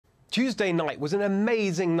Tuesday night was an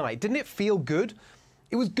amazing night. Didn't it feel good?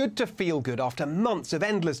 It was good to feel good after months of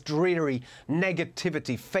endless, dreary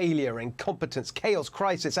negativity, failure, incompetence, chaos,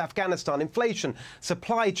 crisis, Afghanistan, inflation,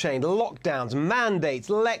 supply chain, lockdowns, mandates,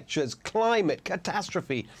 lectures, climate,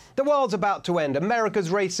 catastrophe. The world's about to end. America's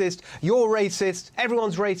racist, you're racist,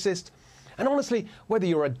 everyone's racist. And honestly, whether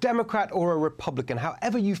you're a Democrat or a Republican,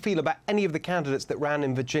 however you feel about any of the candidates that ran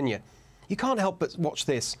in Virginia, you can't help but watch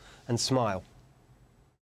this and smile.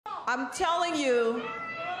 I'm telling you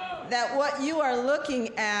that what you are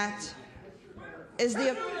looking at is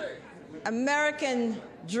the American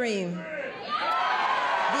dream.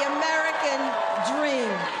 The American dream.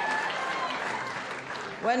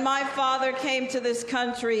 When my father came to this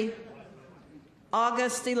country,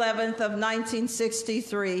 August 11th of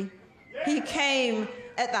 1963, he came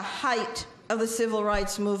at the height of the civil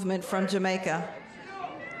rights movement from Jamaica.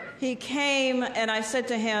 He came, and I said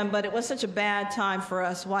to him, but it was such a bad time for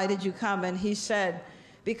us. Why did you come? And he said,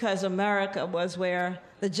 because America was where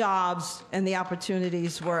the jobs and the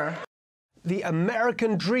opportunities were. The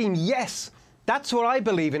American dream, yes. That's what I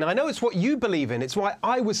believe in. I know it's what you believe in. It's why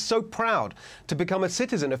I was so proud to become a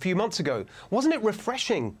citizen a few months ago. Wasn't it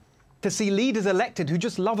refreshing to see leaders elected who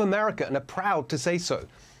just love America and are proud to say so?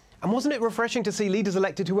 And wasn't it refreshing to see leaders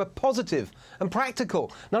elected who are positive and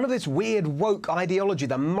practical? None of this weird woke ideology,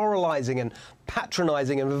 the moralizing and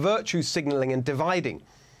patronizing and virtue signaling and dividing.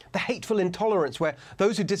 The hateful intolerance where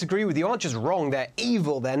those who disagree with you aren't just wrong, they're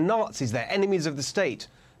evil, they're Nazis, they're enemies of the state,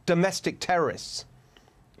 domestic terrorists.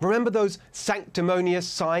 Remember those sanctimonious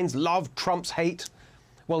signs, love trumps hate?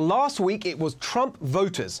 Well, last week it was Trump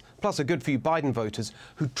voters, plus a good few Biden voters,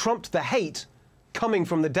 who trumped the hate coming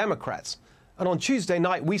from the Democrats. And on Tuesday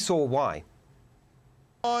night, we saw why.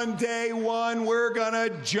 On day one, we're going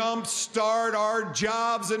to jumpstart our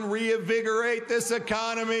jobs and reinvigorate this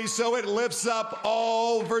economy so it lifts up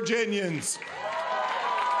all Virginians.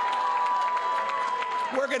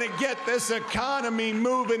 We're going to get this economy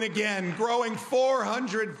moving again, growing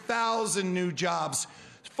 400,000 new jobs,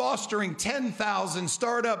 fostering 10,000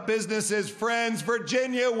 startup businesses. Friends,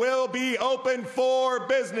 Virginia will be open for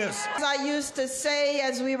business. As I used to say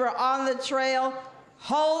as we were on the trail,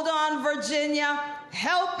 hold on, Virginia.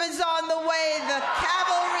 Help is on the way. The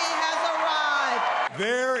cavalry has arrived.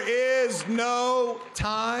 There is no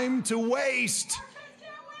time to waste.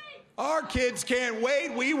 Our kids can't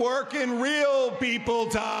wait. We work in real people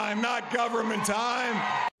time, not government time.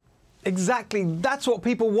 Exactly. That's what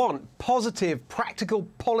people want. Positive, practical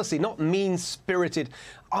policy, not mean-spirited,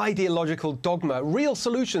 ideological dogma. Real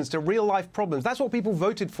solutions to real-life problems. That's what people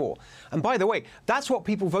voted for. And by the way, that's what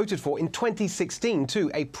people voted for in 2016 too.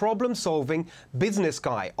 A problem-solving business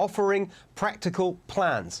guy offering practical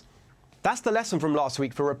plans. That's the lesson from last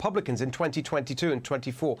week for Republicans in 2022 and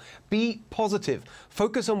 24. Be positive.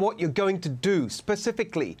 Focus on what you're going to do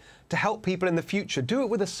specifically to help people in the future. Do it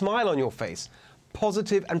with a smile on your face.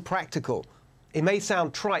 Positive and practical. It may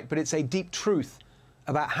sound trite, but it's a deep truth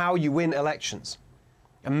about how you win elections.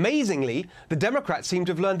 Amazingly, the Democrats seem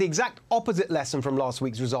to have learned the exact opposite lesson from last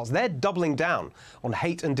week's results. They're doubling down on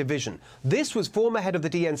hate and division. This was former head of the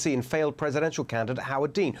DNC and failed presidential candidate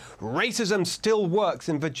Howard Dean. Racism still works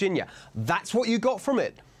in Virginia. That's what you got from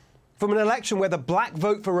it. From an election where the black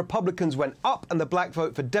vote for Republicans went up and the black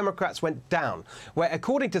vote for Democrats went down, where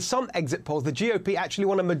according to some exit polls, the GOP actually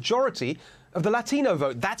won a majority of the Latino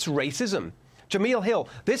vote. That's racism. Jamil Hill,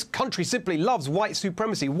 this country simply loves white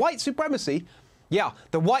supremacy. White supremacy? Yeah,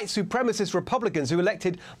 the white supremacist Republicans who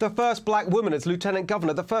elected the first black woman as lieutenant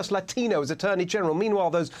governor, the first Latino as attorney general. Meanwhile,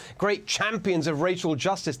 those great champions of racial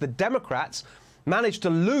justice, the Democrats, managed to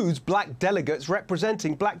lose black delegates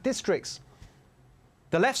representing black districts.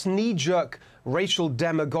 The left's knee-jerk racial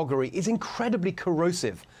demagoguery is incredibly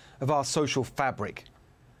corrosive of our social fabric.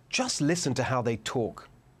 Just listen to how they talk.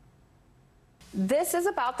 This is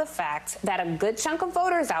about the fact that a good chunk of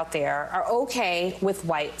voters out there are okay with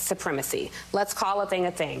white supremacy. Let's call a thing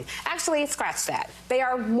a thing. Actually, scratch that. They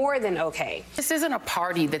are more than okay. This isn't a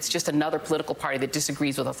party that's just another political party that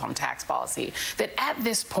disagrees with us on tax policy. That at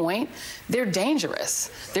this point, they're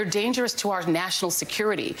dangerous. They're dangerous to our national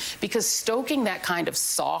security because stoking that kind of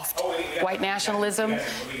soft white nationalism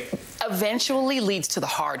eventually leads to the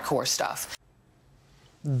hardcore stuff.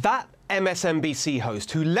 That MSNBC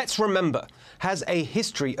host, who, let's remember, has a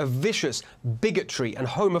history of vicious bigotry and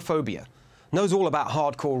homophobia, knows all about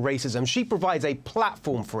hardcore racism. She provides a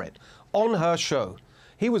platform for it on her show.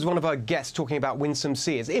 He was one of her guests talking about Winsome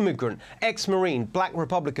Sears, immigrant, ex-Marine, black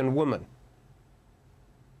Republican woman.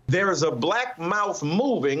 There is a black mouth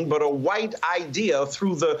moving, but a white idea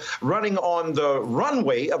through the running on the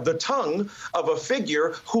runway of the tongue of a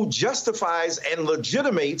figure who justifies and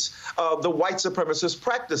legitimates the white supremacist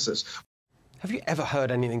practices. Have you ever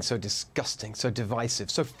heard anything so disgusting, so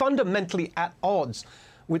divisive, so fundamentally at odds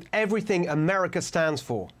with everything America stands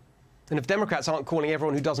for? And if Democrats aren't calling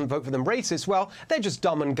everyone who doesn't vote for them racist, well, they're just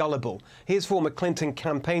dumb and gullible. Here's former Clinton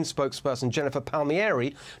campaign spokesperson Jennifer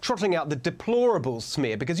Palmieri trotting out the deplorable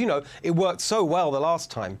smear because, you know, it worked so well the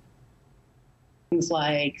last time. Things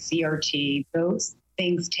like CRT, those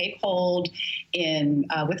things take hold in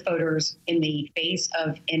with voters in the face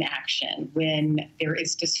of inaction, when there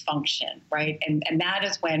is dysfunction, right? And that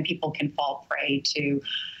is when people can fall prey to, you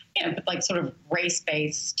know, like sort of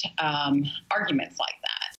race-based arguments like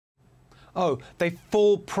that. Oh, they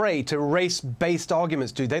fall prey to race-based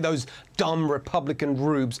arguments, do they? Those dumb Republican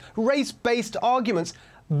rubes. Race-based arguments,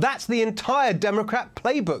 that's the entire Democrat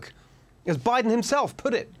playbook, as Biden himself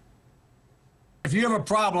put it. If you have a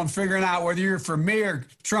problem figuring out whether you're for me or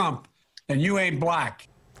Trump, then you ain't black.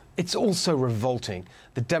 It's also revolting,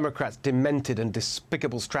 the Democrats' demented and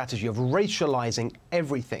despicable strategy of racializing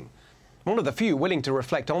everything. One of the few willing to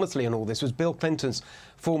reflect honestly on all this was Bill Clinton's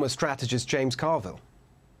former strategist, James Carville.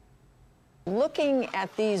 Looking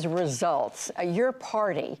at these results, your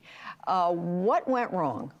party, what went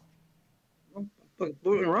wrong? What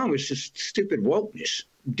went wrong was just stupid wokeness.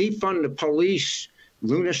 Defund the police,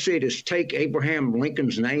 lunacy to take Abraham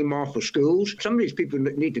Lincoln's name off of schools. Some of these people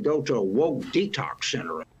need to go to a woke detox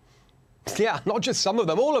center. Yeah, not just some of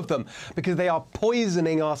them, all of them, because they are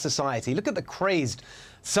poisoning our society. Look at the crazed,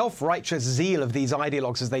 self-righteous zeal of these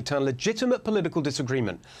ideologues as they turn legitimate political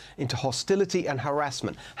disagreement into hostility and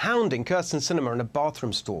harassment, hounding Kyrsten Sinema in a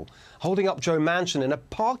bathroom stall, holding up Joe Manchin in a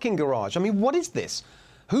parking garage. I mean, what is this?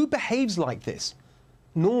 Who behaves like this?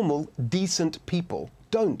 Normal, decent people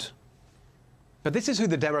don't. But this is who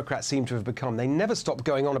the Democrats seem to have become. They never stop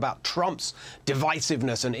going on about Trump's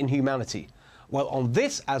divisiveness and inhumanity. Well, on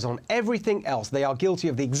this, as on everything else, they are guilty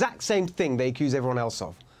of the exact same thing they accuse everyone else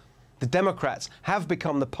of. The Democrats have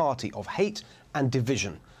become the party of hate and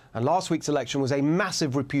division. And last week's election was a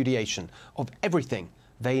massive repudiation of everything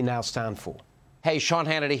they now stand for. Hey, Sean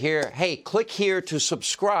Hannity here. Hey, click here to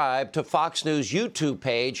subscribe to Fox News YouTube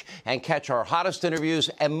page and catch our hottest interviews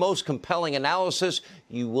and most compelling analysis.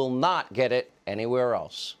 You will not get it anywhere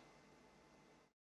else.